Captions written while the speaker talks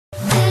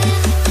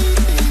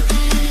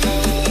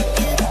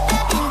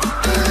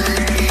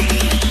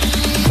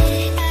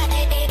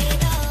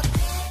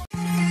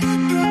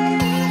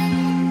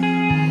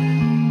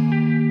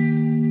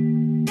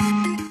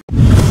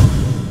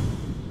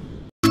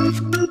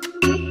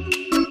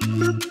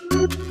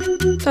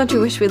Don't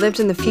you wish we lived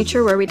in the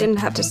future where we didn't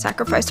have to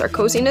sacrifice our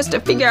coziness to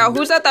figure out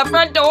who's at the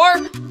front door?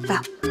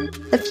 Well,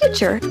 the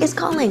future is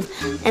calling,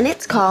 and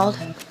it's called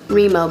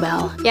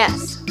Remobell.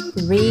 Yes.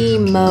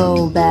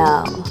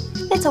 Remobell.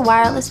 It's a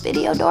wireless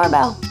video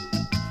doorbell.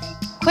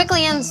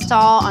 Quickly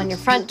install on your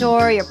front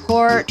door, your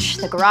porch,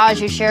 the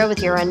garage you share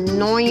with your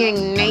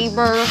annoying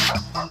neighbor,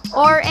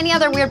 or any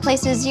other weird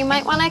places you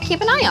might want to keep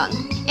an eye on.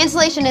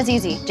 Installation is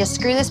easy. Just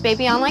screw this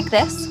baby on like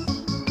this,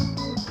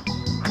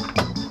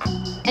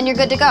 and you're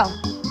good to go.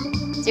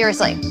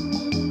 Seriously,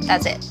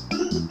 that's it.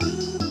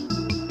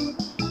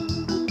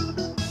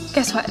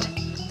 Guess what?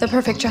 The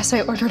perfect dress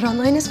I ordered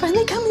online is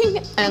finally coming.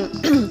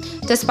 And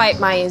despite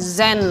my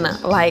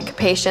zen-like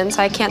patience,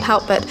 I can't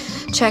help but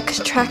check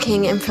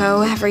tracking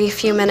info every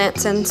few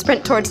minutes and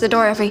sprint towards the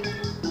door every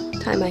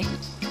time I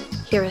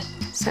hear a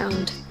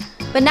sound.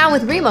 But now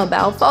with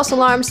Remobell, false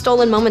alarms,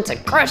 stolen moments,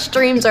 and crushed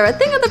dreams are a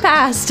thing of the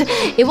past.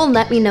 It will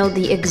let me know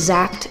the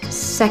exact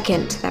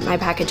second that my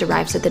package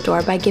arrives at the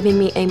door by giving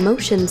me a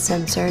motion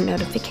sensor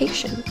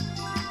notification.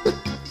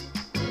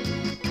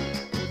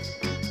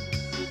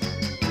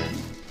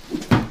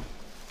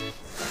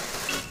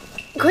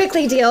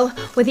 Quickly deal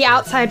with the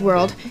outside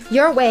world,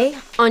 your way,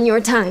 on your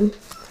time.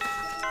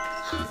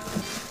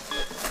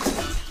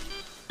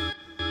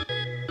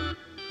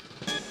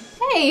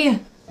 Hey,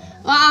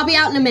 well, I'll be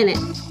out in a minute.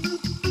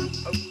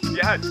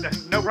 Yeah,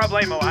 no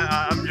problemo.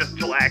 I'm just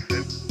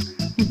chillaxing.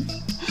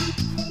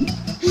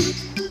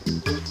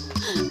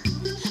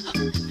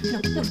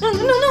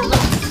 No.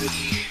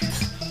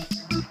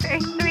 Very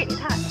sweet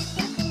touch.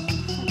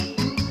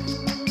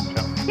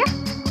 Yeah.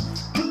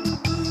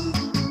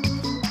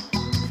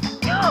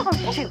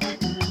 Oh, shoot.